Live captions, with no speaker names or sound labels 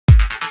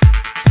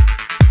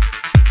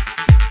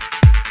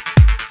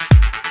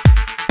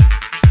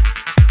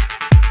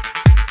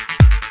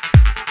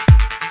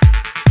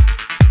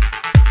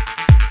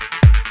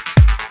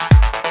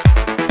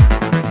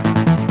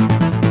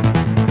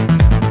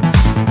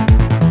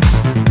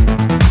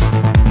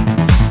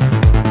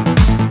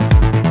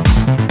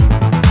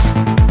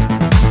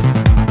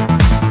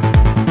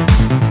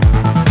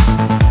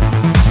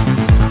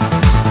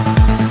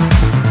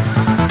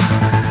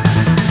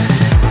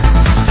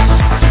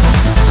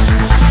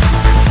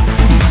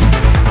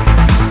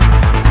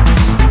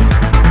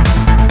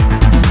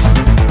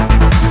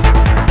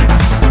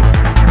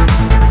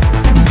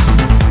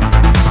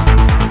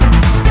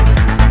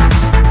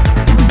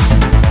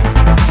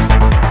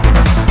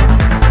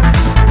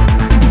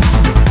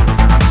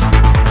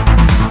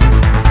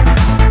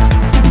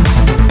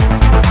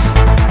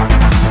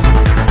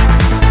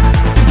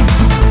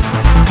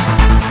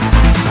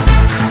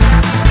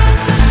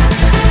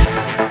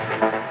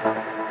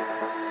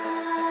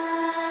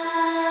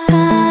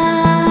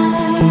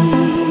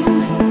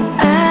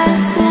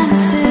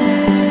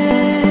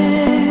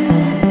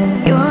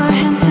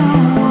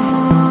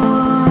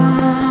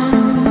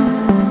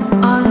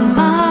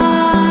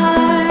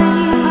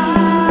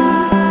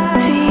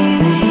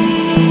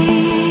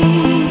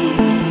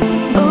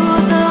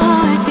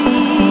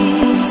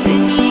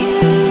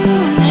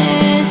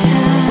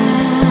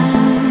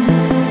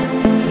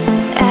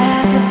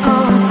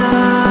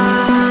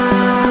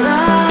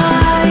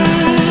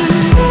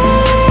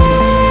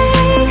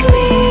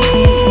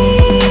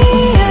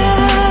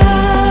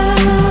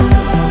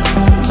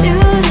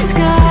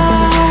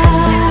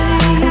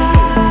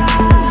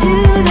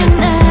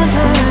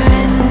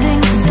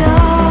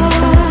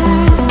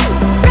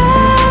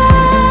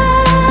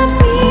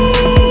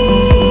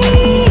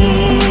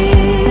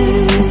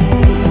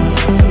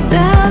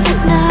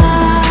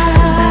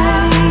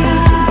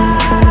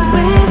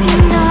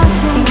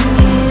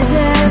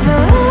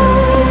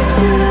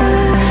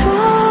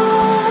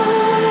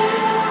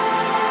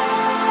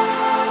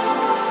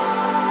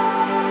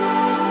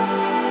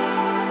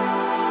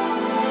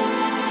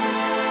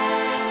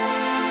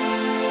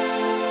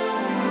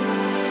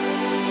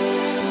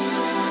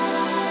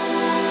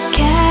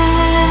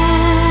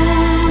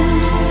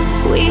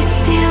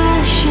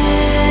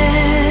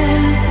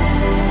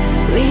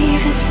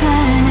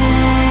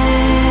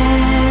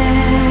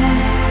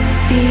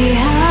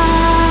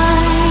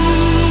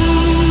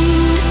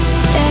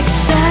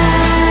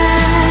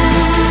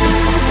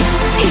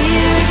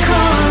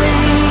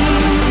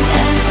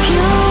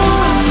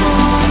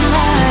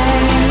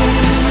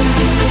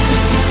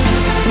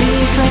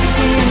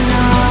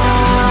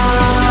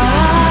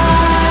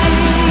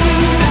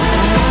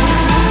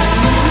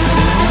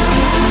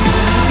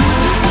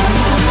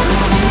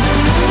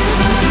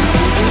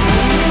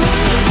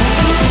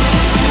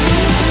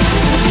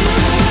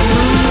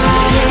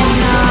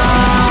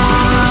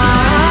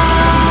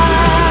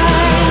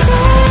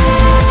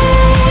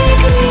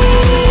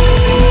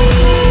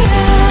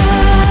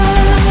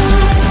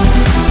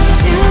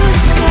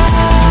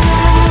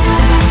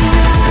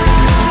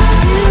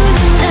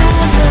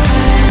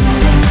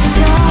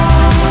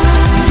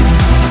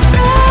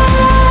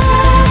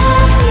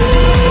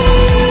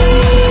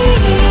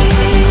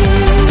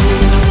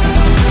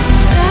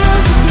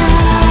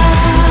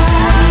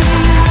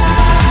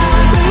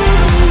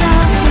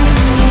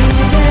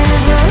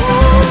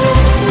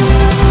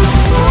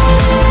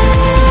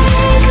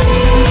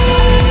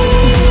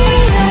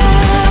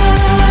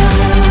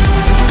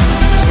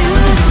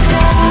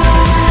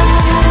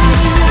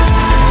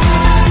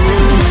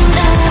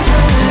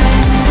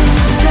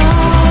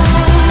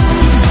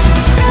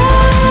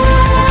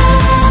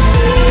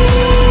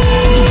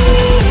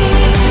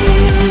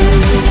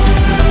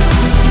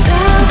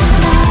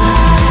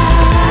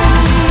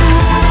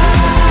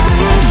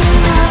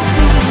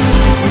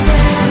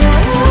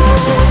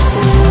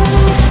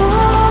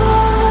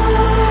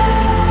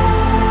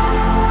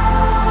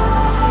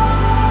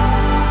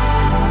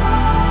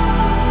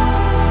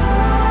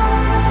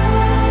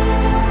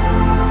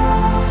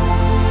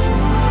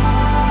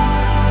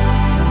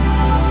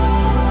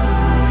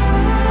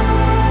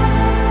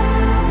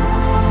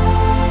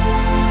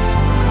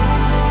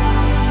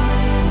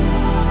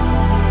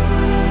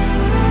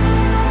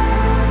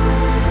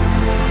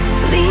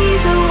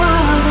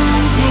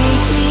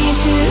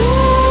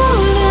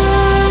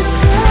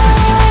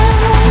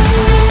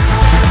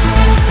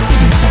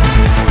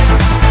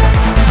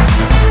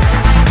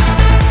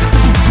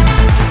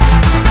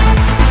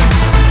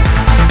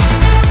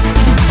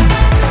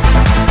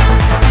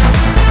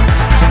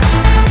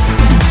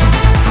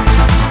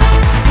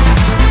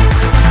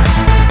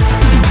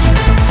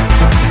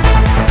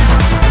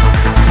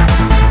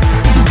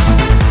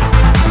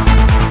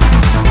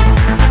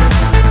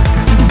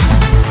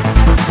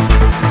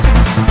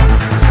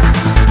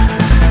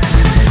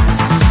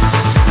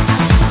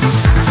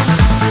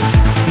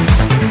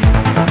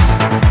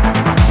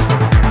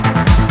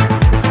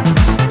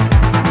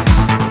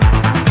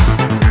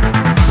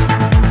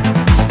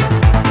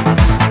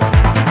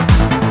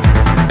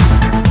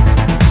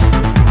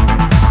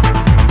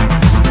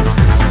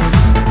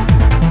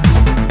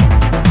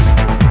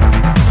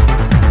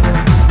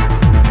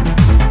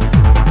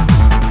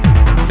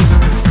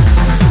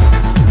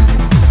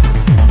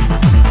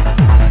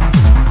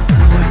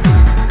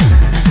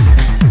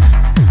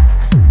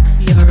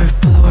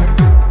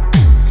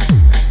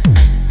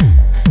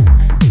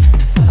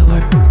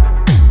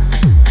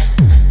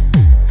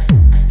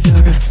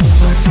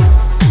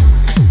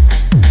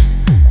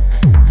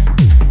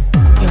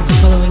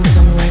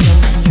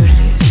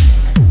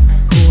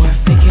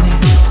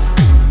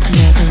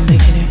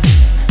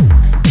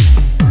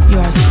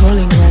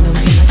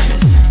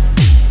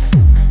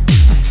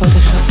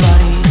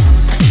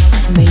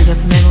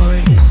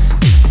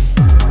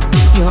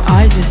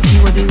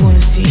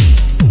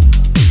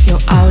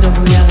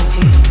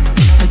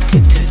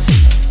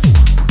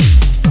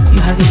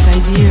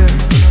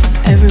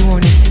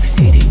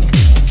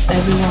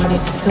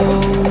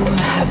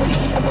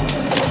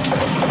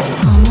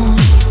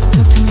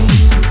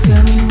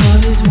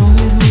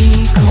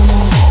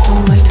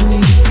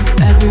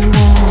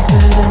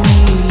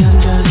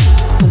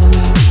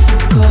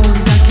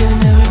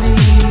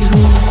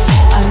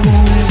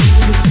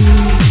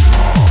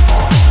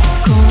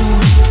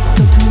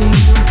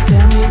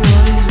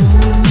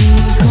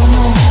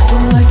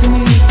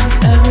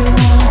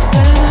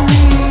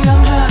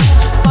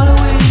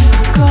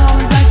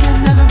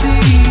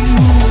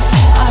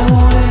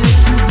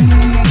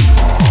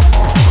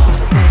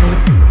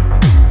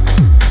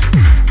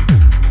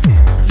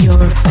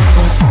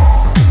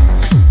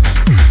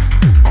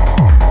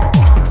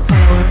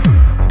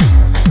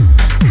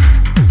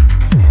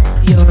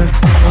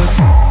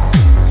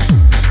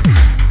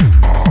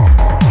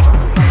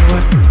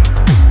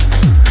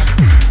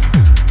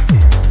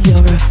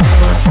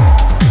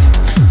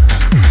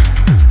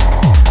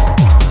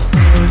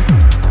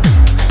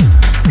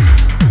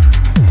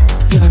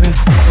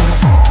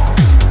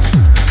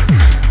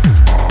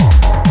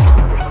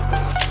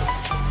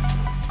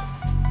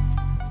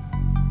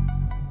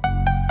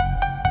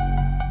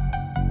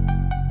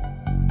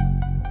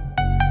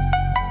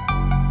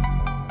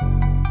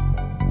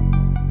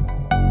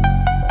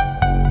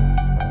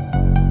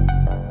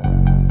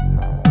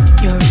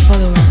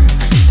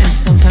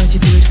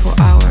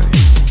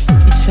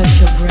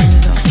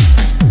goes off,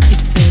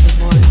 it fills the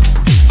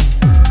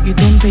void. You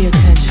don't pay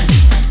attention.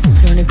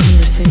 You're in a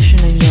conversation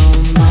and your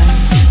mind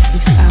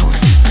slips out.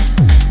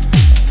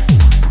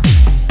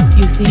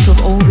 You think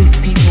of all these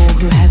people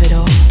who have it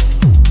all.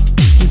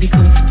 You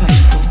become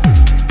spiteful,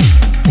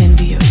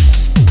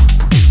 envious.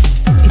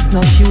 It's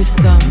not you, it's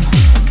them.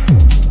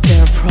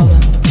 They're a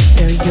problem.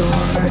 They're your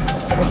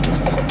problem.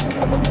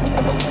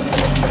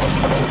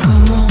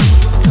 Come on,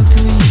 talk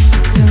to me.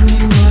 Tell me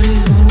what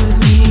is wrong with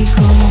me.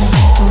 Come on,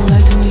 don't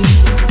lie to me.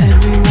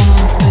 Everyone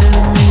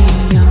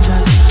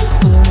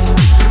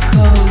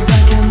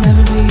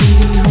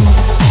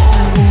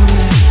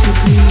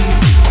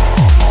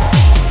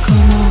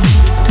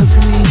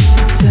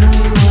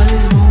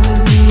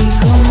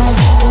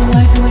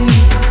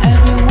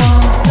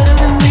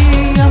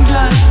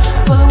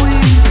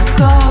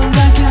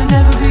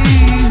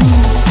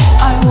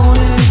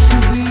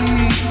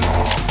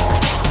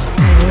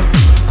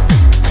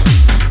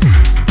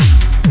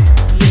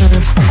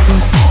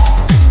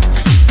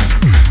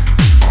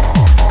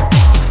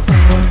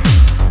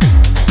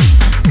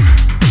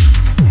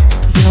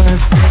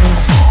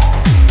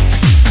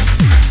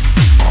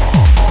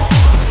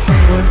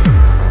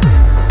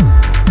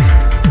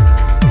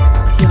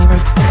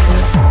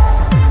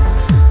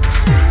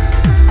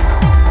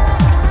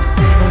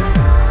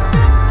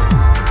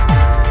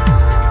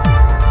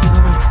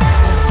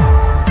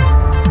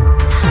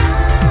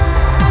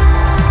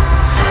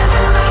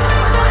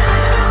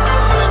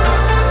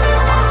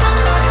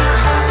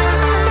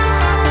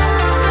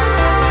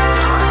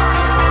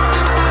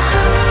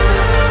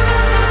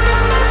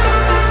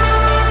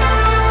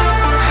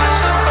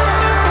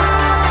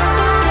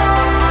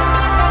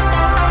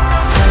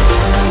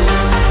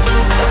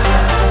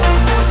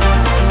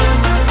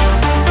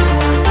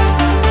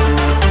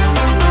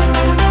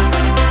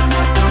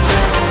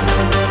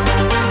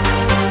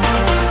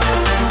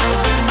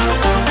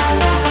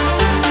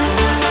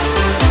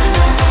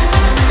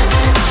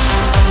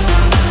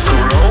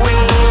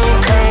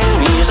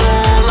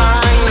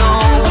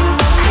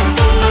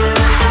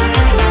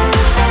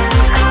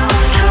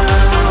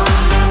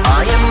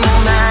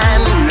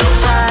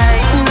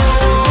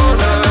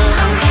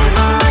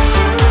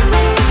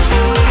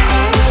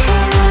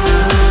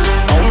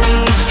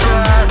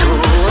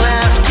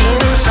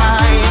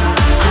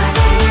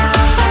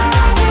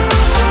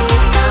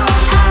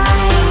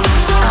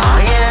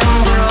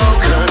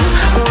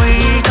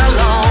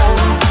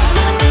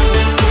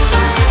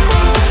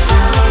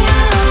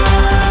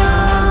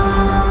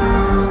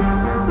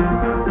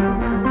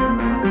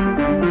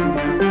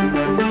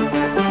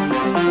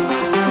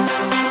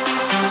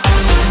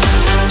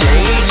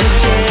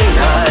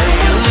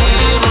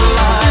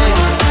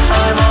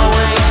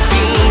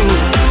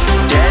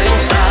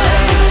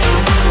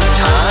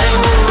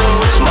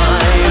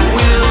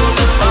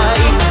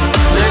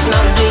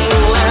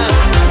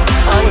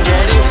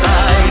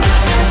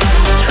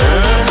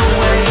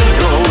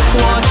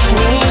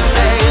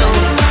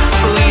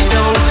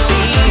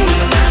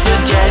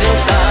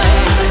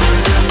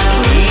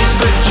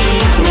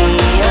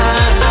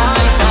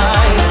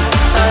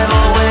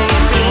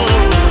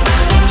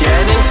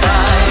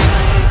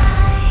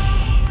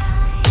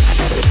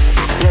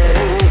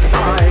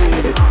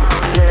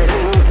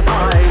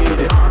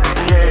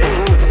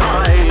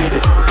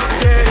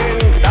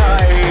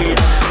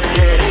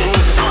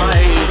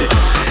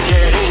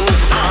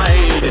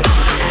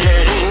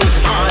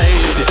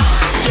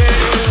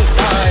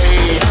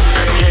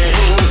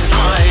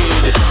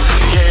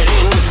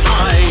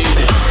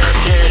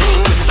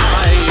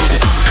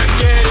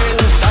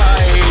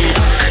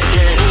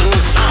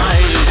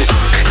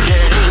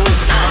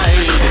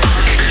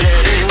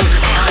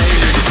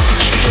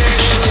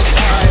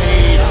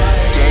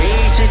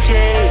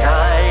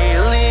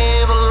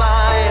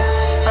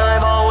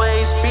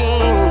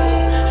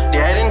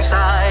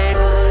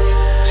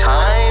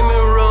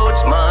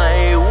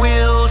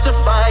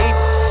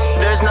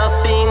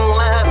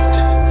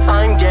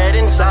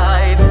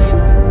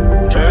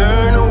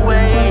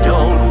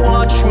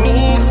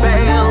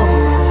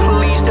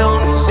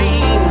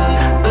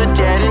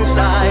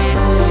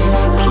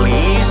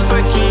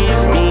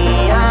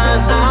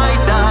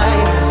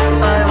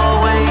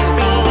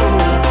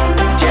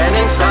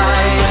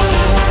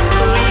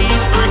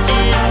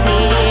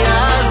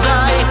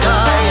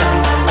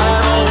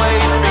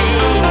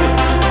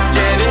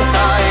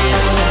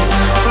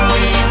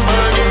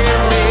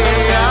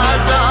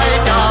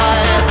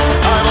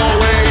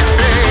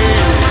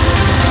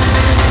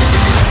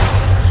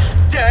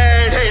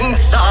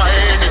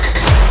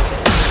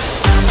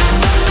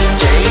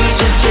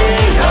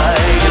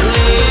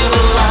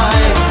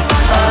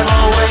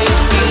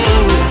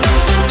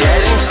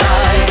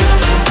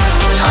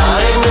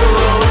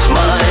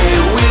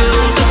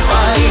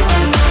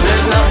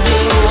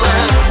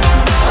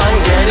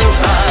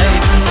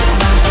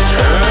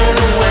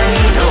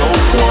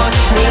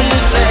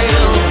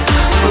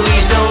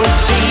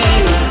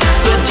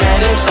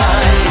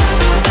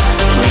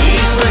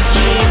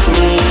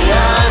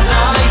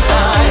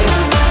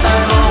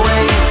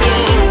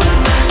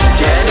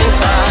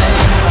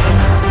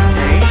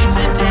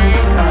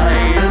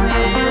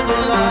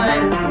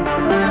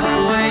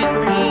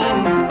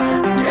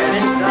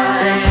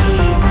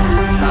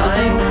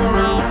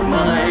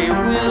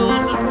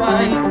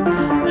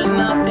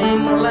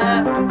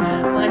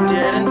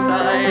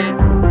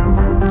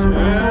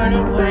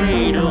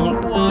away,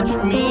 don't watch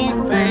me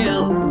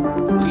fail.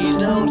 Please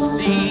don't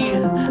see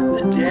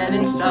the dead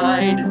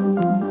inside.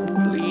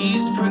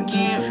 Please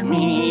forgive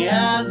me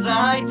as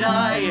I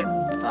die.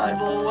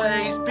 I've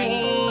always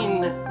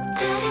been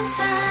dead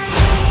inside.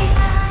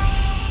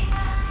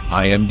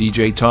 I am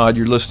DJ Todd.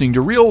 You're listening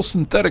to Real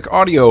Synthetic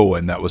Audio,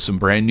 and that was some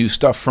brand new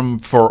stuff from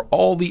For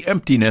All the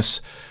Emptiness,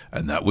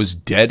 and that was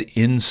Dead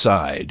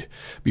Inside.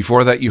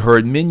 Before that, you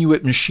heard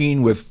Minuit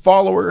Machine with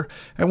Follower,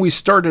 and we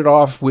started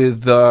off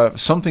with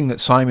something that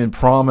Simon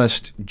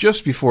promised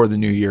just before the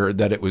new year,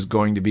 that it was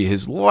going to be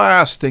his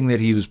last thing that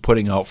he was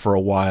putting out for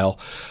a while.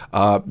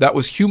 That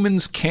was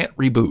Humans Can't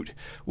Reboot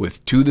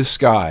with To the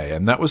Sky,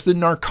 and that was the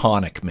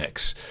Narconic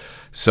mix.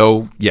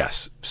 So,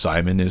 yes,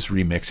 Simon is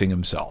remixing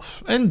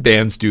himself, and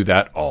bands do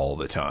that all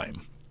the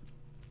time.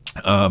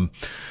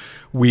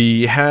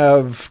 We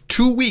have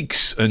 2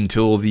 weeks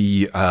until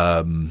the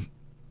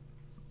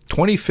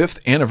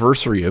 25th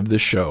anniversary of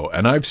this show,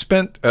 and I've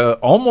spent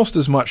almost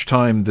as much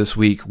time this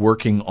week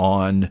working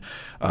on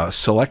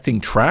selecting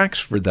tracks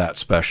for that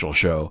special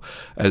show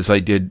as I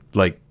did,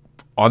 like,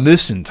 on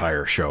this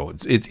entire show.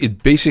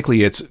 It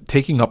basically, it's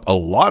taking up a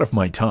lot of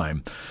my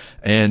time.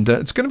 And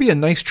it's going to be a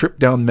nice trip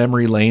down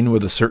memory lane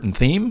with a certain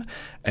theme,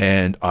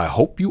 and I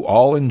hope you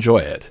all enjoy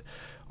it.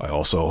 I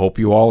also hope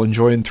you all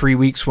enjoy in 3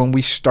 weeks when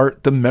we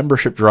start the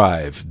membership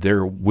drive.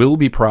 There will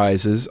be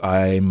prizes.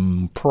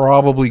 I'm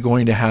probably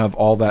going to have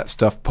all that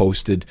stuff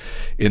posted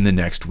in the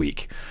next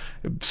week.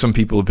 Some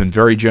people have been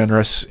very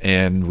generous,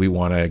 and we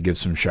want to give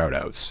some shout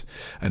outs.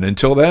 And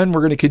until then,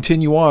 we're going to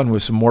continue on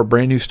with some more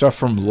brand new stuff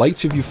from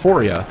Lights of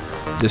Euphoria.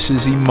 This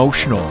is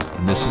Emotional,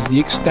 and this is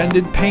the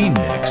extended Pain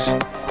mix.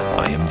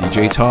 I am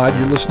DJ Todd.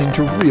 You're listening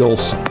to Real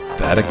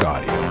Synthetic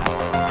Audio.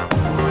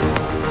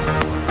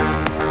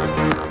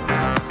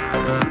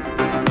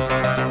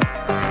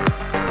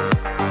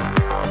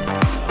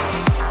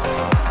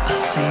 I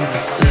see the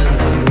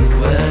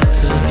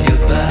silhouette of your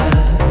back.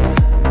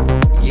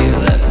 You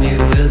left me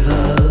with a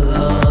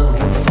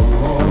longing for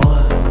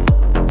more.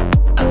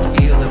 I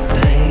feel the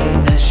pain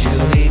as you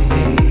leave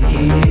me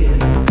here.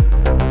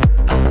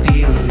 I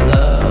feel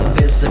love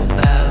is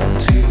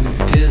about to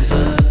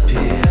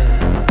disappear.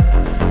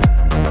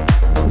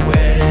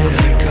 Where did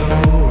I go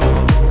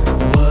wrong?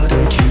 What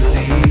did you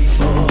leave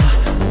for?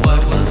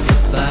 What was the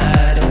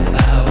fight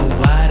about?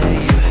 Why do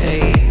you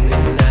hate me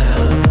now?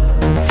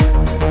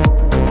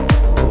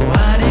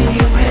 Why do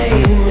you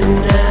hate me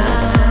now?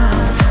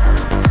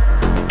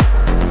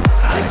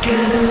 I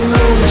get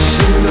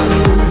emotional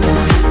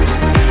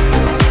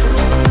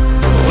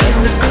when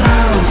the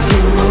clouds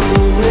are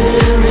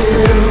rolling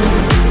in.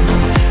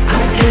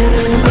 I get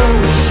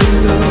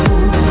emotional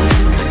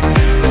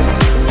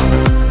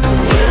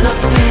when I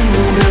think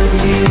of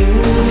you.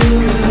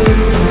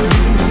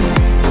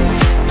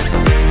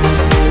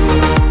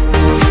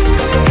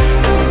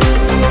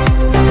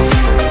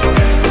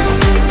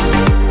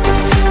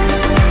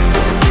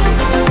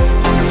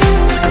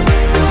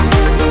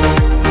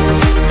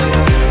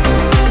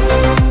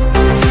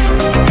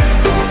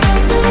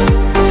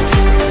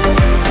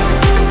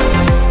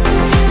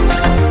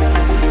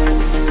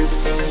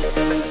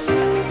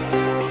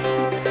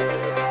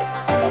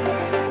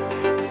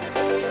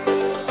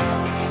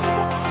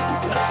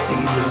 I see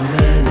the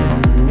man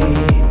in me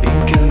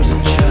becomes a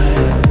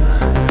child.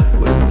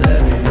 With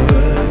every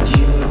word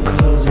you are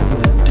closing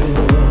the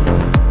door.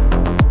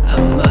 I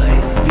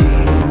might be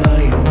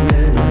my own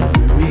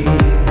enemy.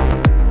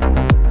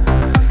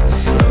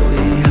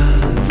 Slowly I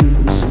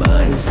lose my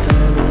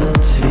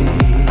insanity.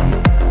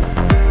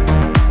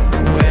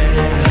 Where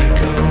did I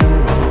go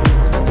wrong?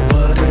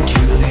 What did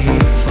you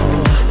leave for?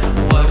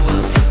 What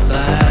was the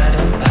fight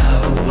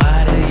about? Why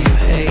do you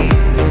hate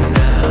me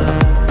now?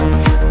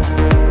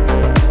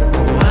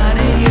 Why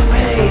do you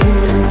hate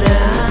me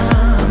now?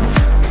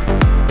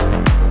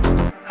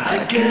 I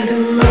get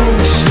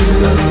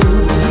emotional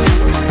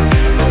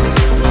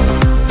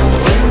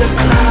when the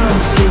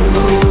clouds are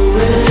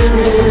rolling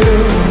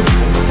in.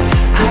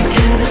 I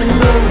get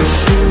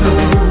emotional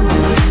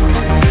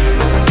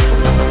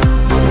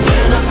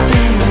when I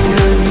think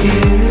of you.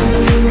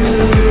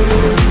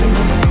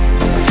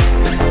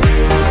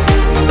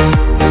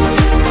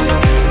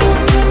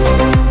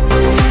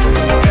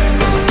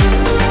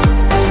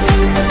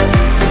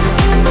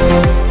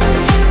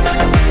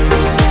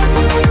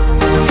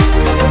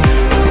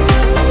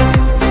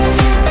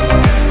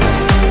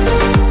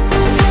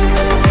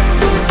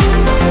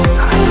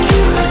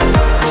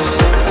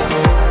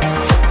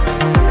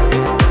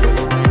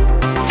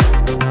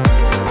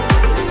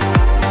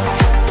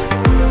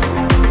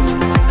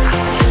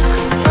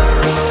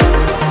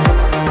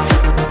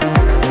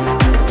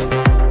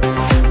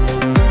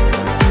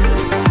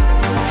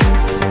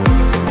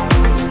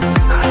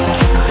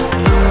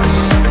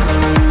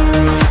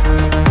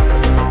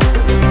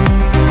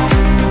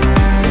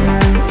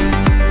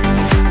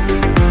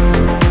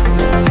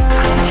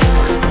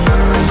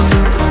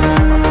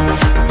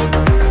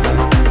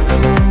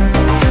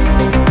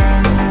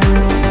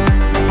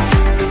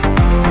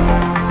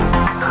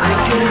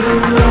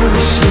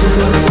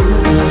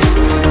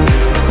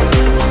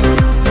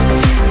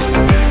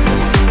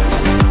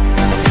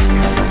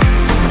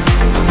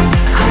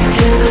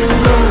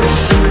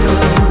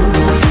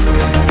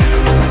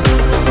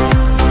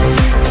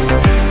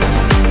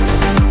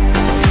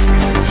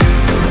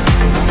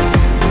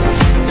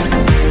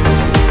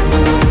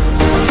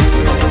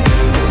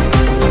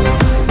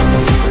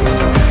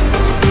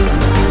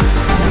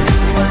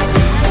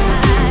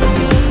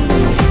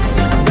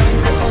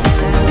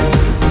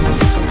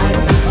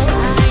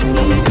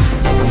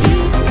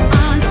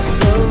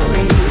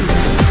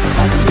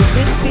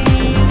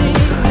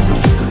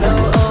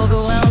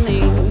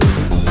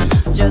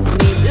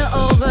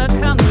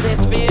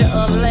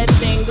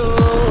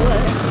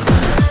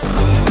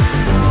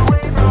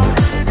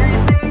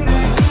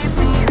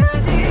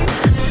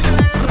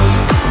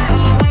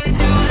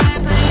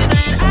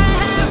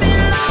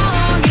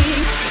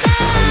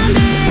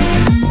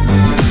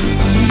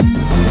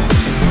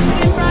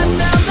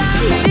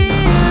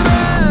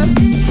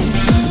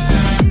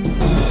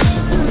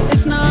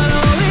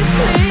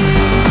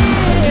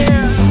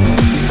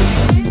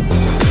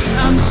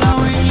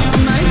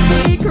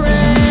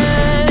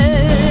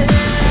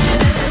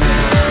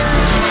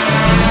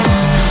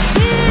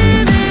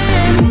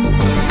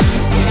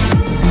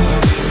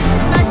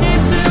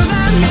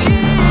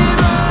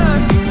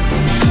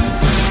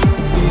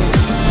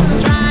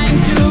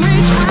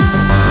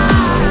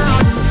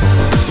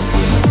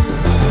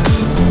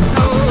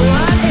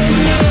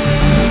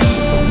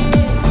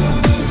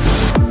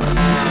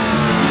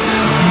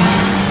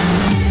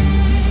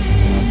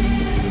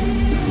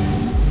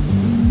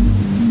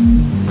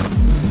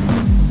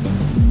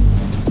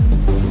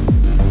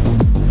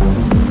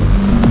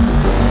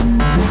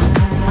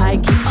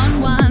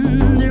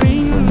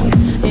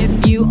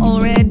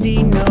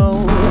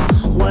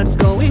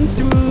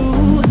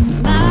 through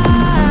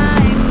my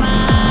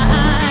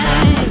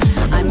mind.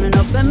 I'm an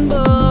open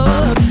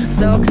book,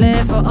 so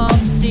clear for all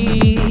to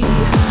see.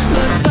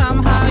 But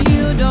somehow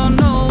you don't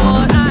know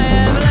what I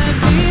have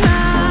left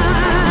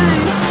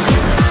behind.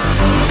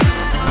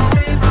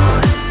 Away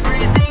from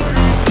everything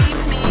that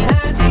keeps me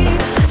hurting.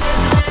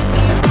 Just let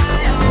me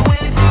fly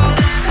away from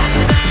the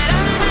pain that I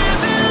have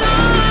been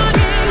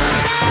longing,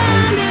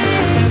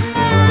 standing in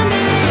front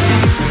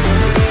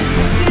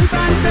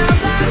of the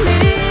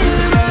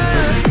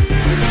mirror.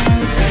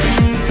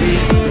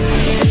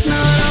 It's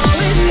not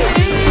always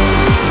clear.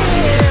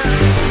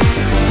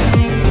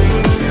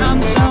 I'm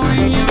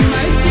showing you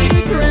my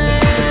secrets.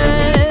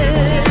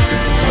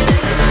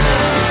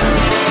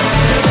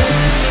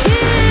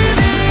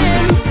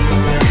 Giving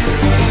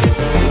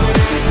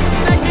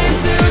back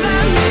into the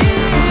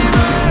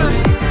mirror,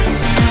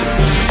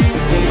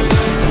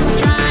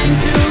 trying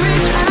to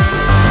reach out.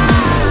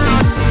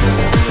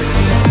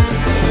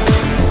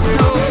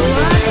 No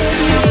one is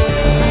here.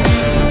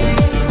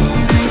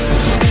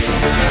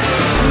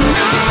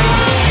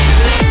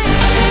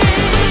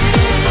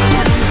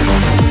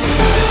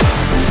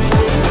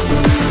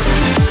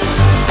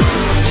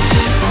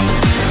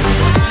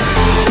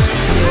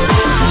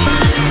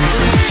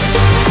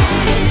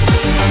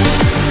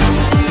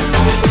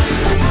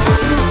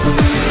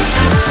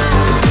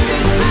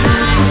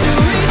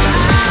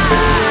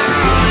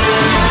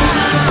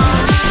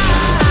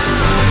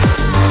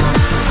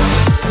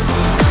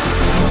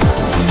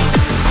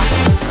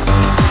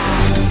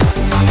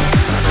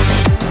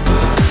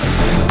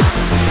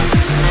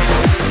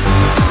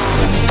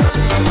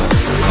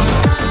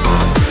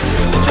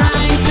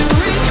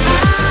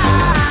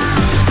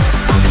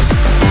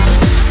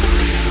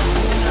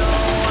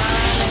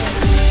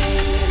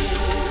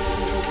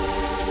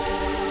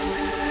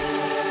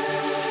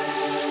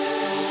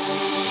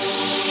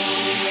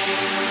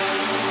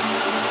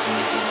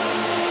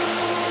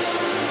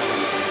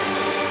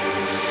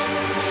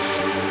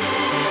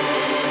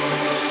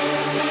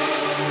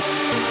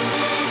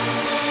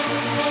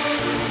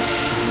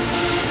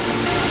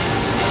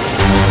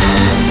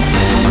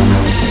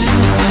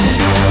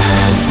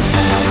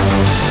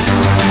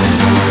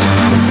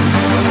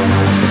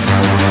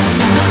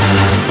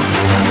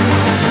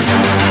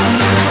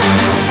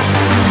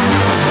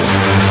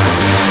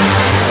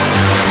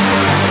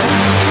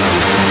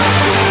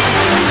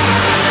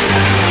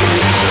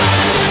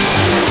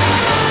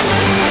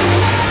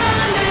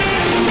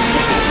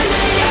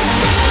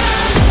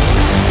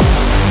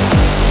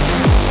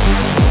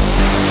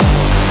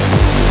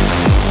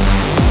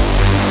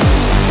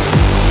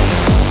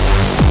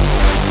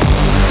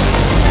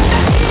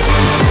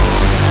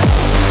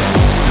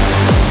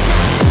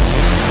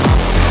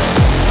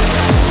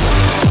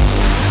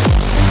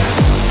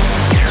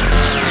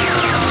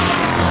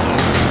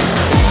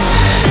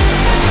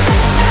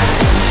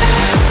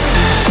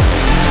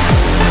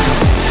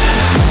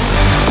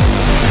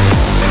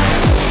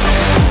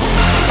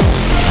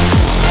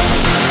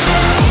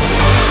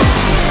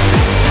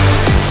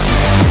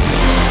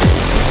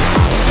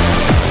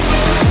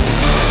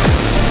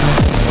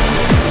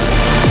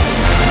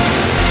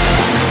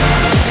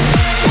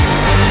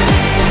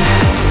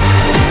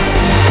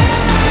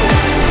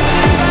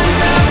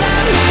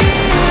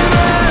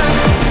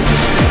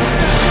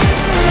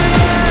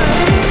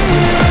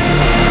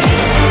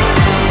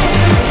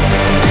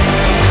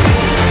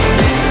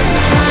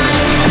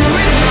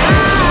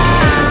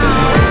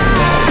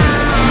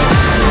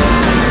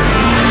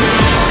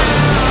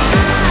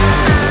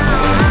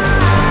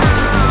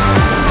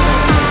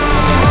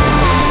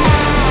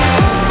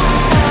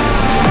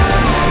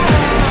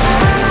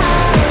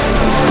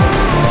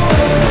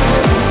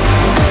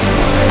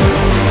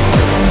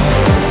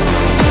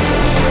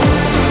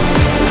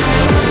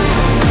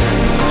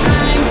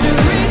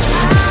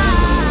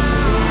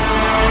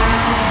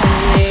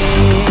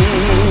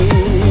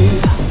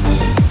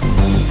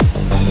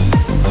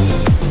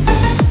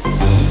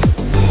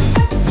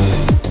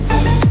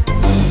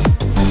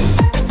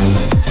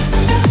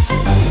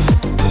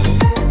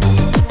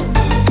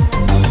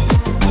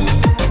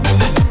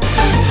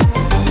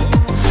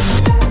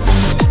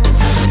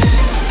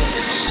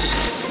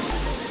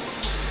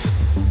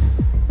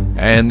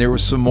 And there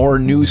was some more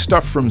new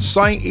stuff from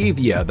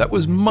Psy'Aviah. That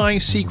was My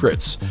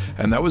Secrets,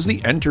 and that was the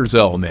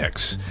Entrzelle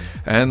mix.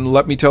 And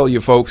let me tell you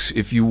folks,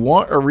 if you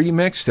want a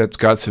remix that's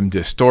got some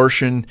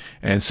distortion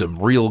and some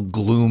real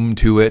gloom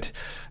to it,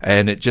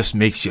 and it just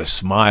makes you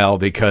smile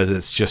because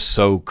it's just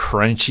so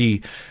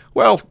crunchy,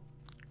 well,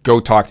 go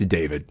talk to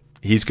David.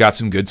 He's got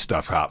some good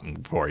stuff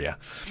happening for you.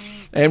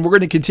 And we're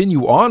going to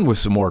continue on with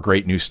some more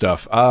great new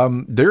stuff.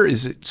 There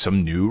is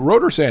some new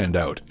Rotersand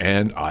out,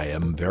 and I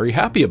am very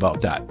happy about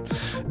that.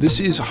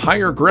 This is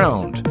Higher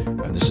Ground,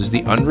 and this is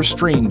the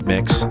Unrestrained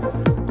mix.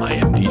 I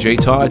am DJ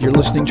Todd. You're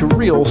listening to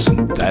Real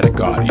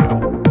Synthetic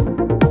Audio.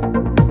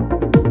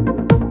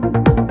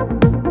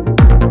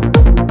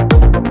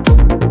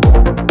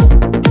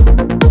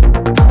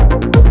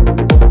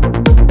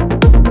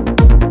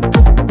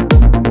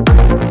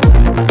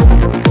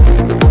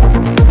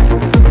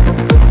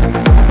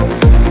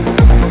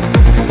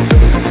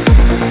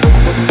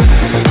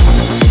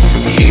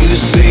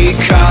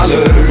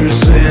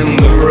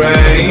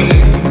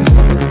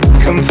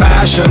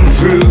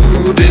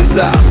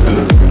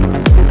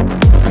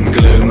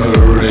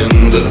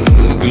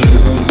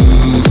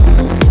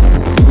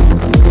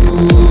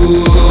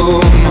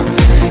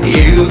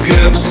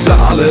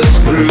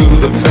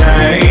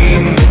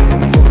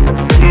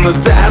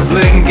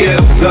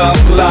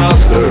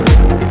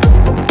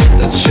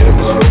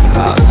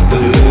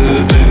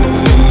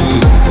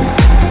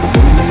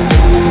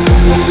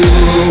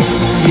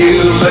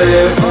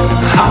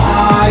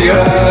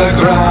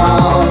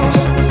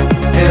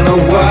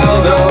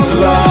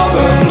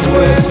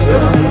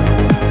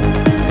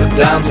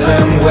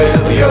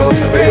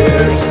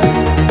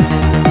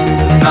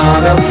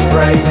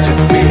 afraid to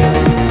feel.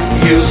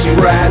 You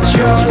spread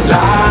your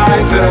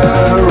light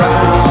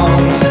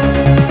around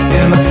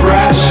in a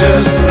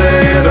precious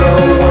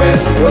little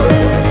whisper,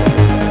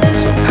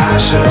 so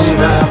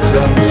passionate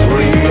and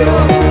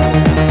real.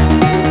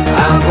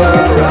 Ever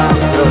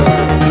after,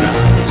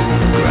 ground,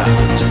 ground,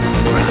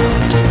 ground,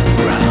 ground,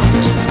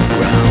 ground,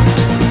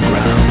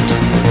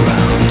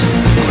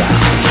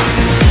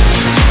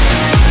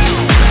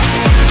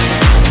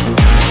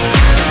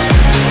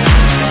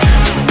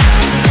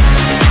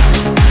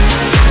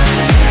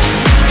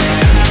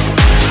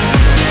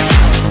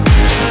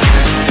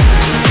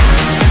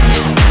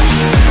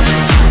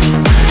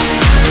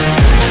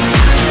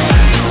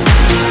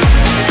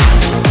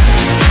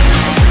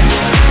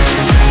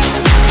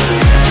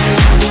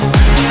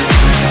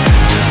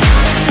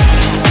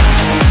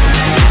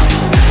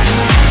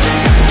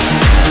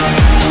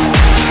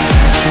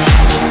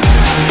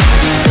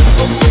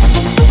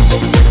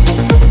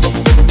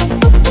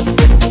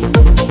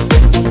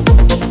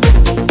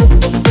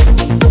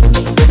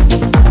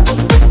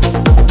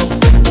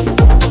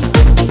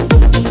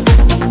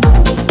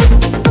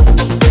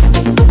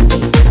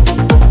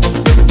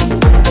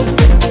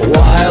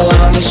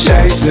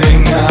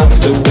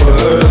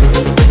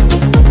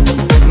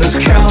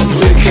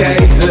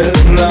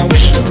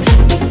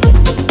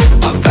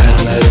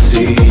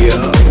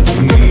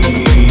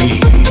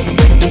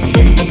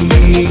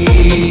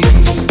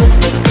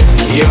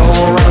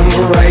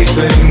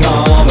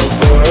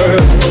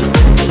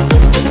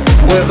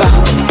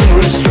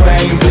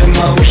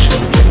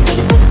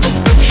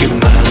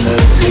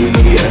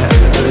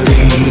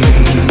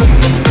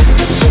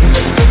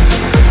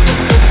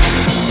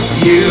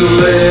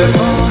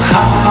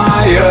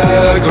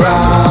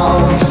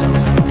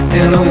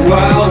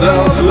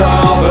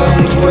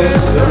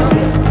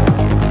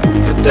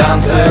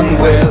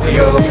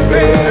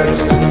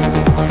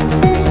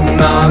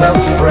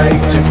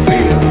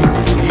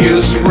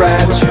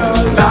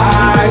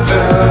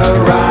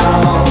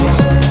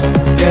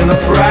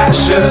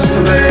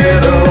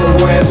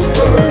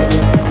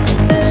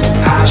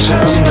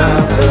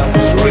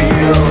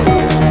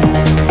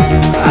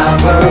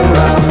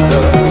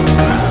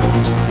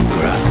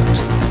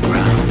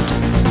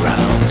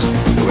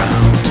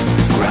 ground,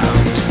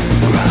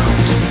 ground,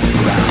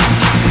 ground.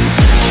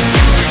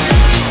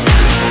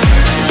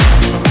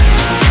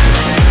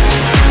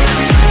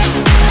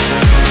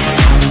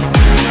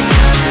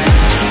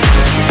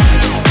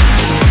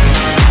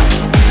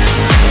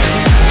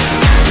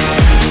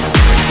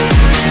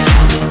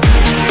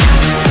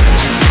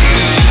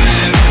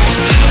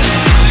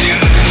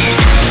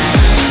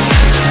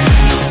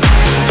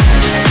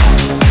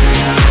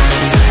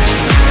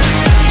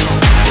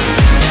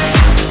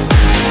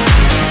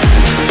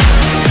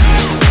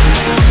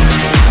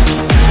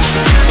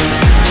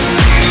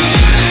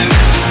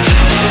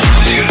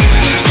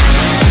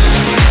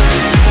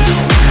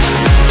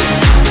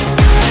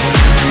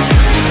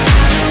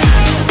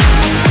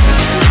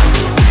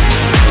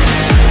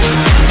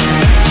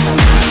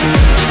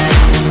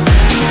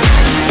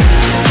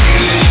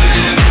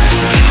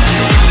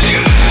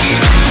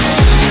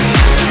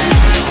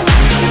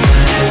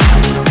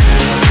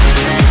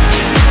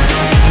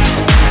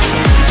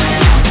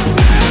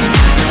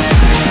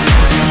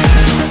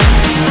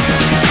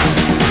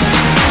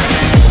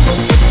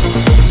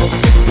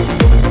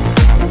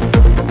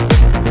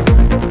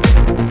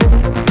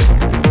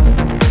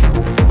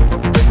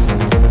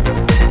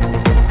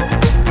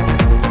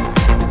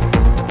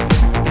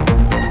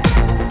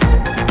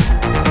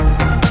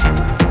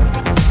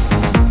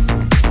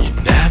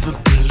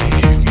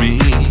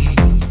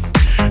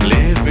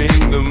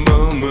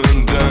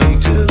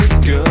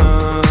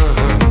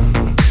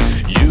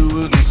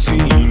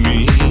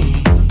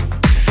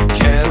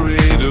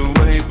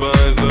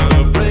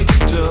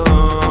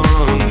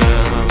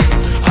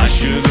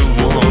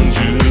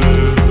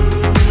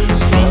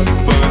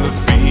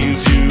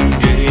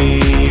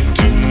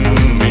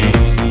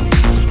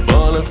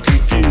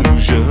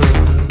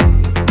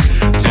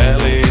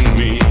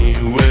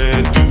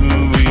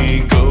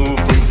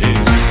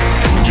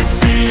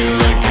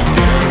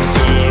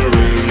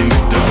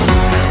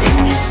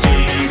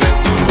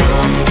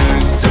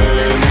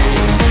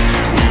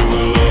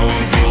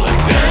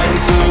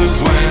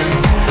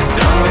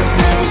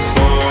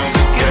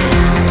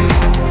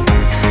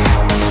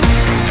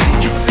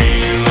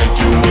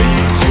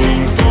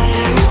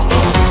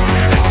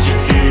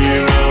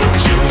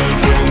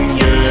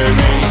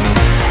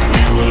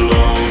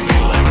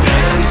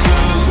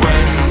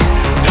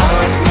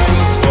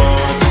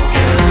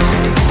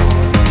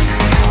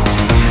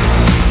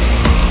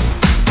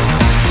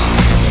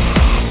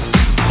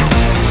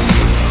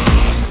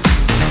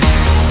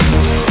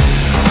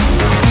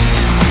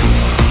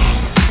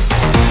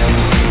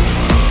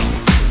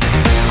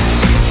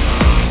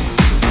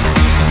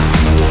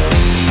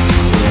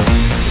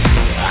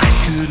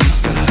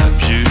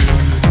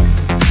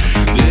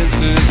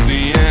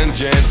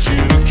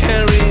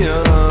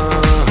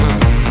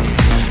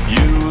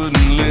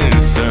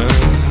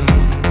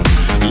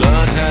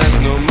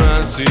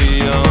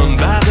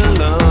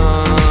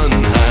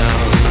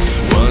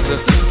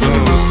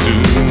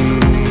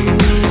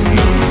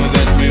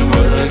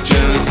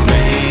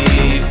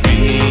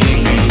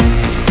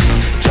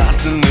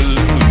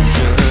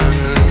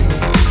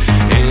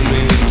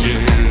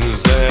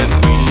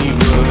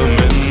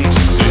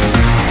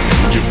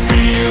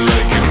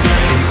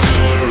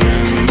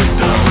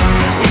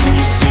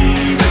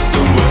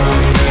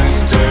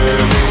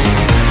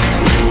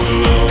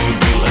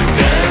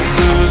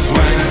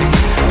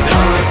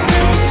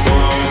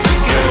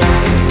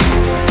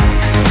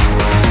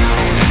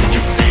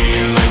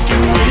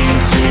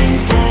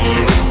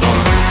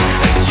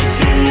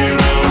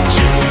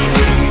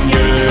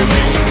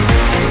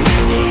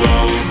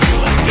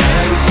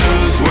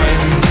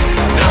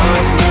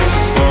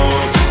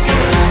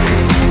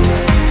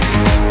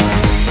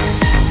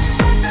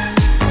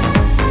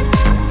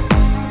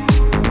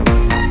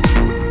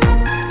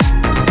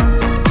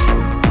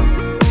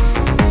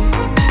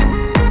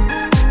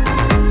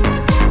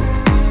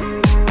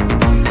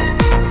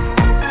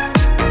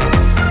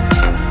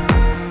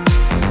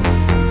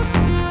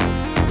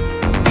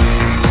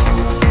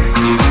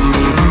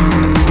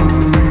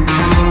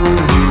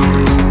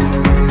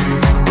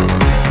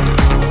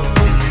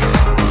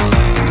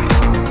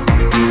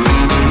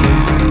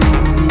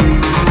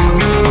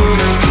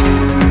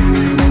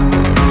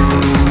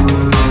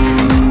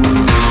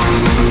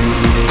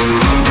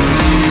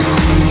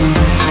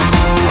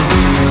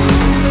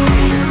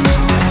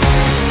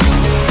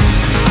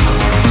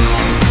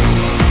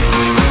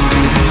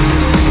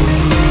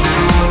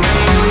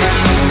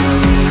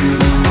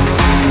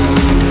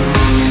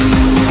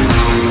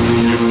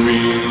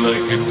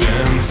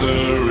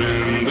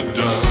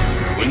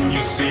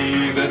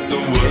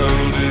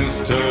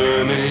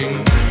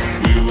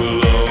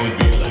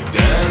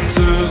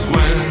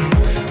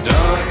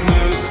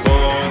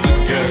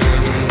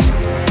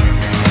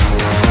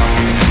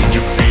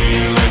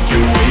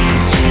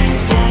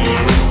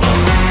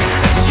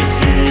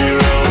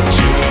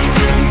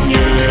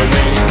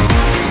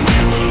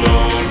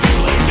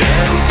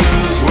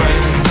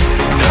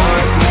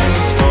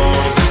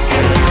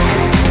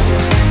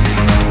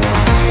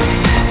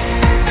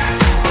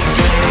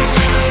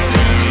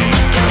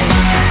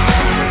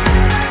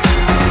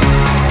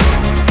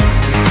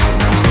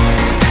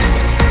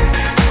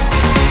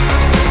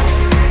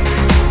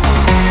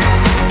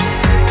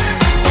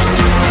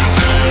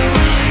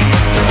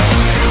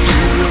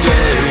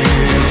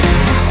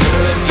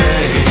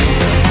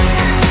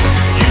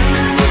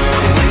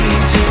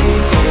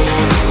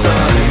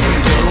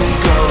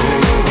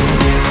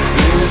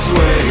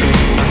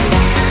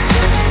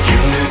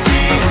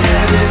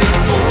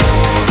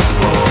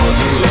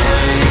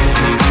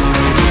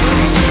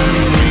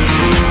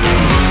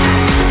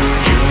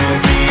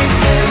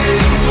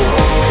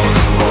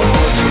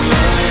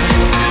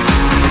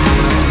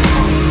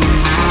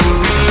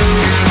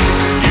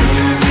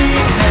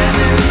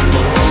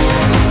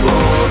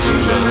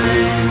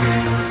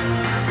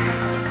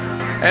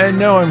 And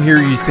now I'm here,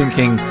 you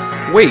thinking,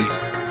 wait,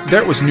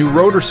 that was new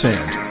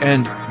Rotersand,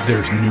 and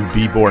there's new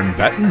Beborn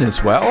Beton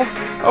as well?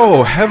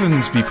 Oh,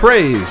 heavens be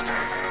praised!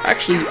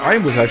 Actually, I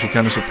was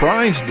kind of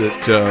surprised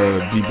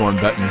that Beborn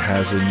Beton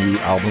has a new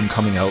album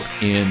coming out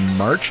in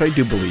March, I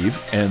do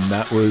believe, and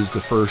that was the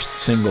first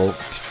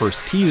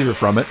teaser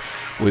from it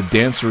with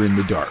Dancer in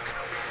the Dark.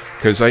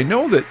 Because I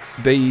know that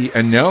they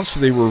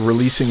announced they were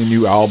releasing a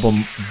new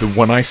album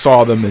when I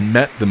saw them and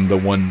met them the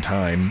one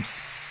time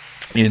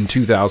in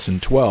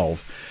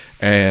 2012,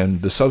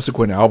 and the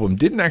subsequent album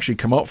didn't actually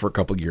come out for a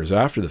couple of years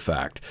after the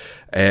fact,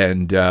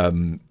 and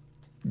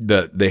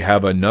that they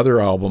have another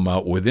album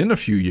out within a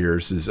few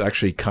years is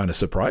actually kind of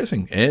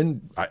surprising,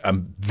 and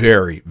I'm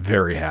very,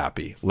 very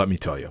happy, let me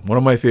tell you. One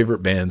of my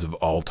favorite bands of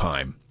all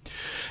time.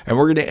 And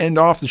we're going to end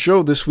off the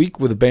show this week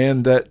with a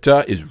band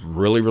that is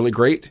really, really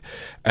great,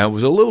 and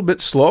was a little bit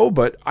slow,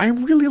 but I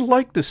really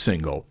like this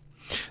single.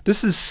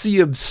 This is Sea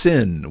of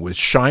Sin with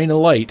Shine a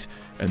Light,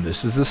 and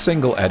this is the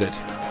single edit.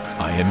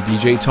 I am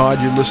DJ Todd,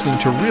 you're listening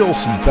to Real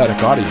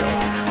Synthetic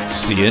Audio.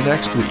 See you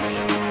next week.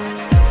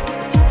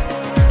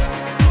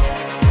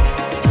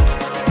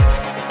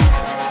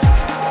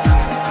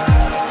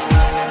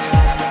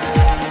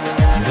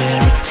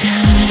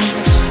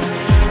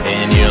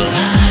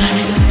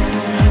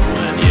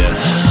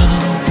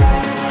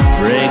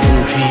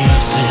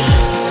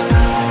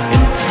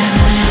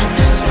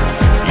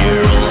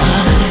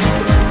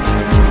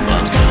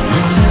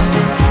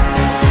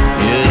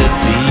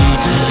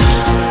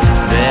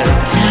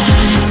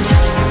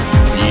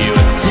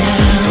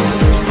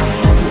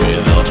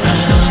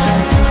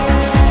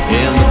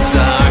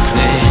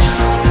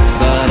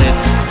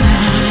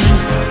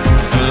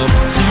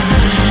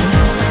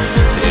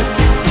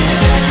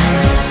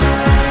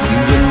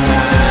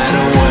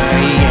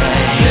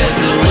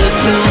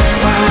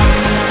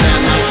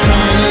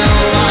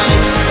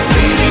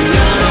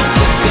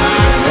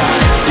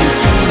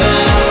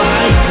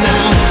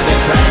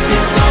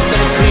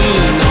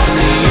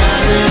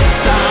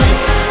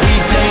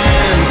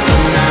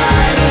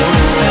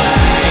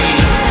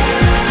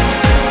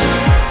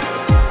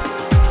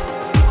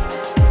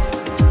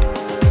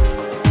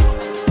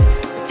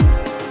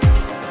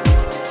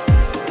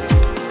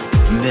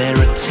 There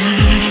are times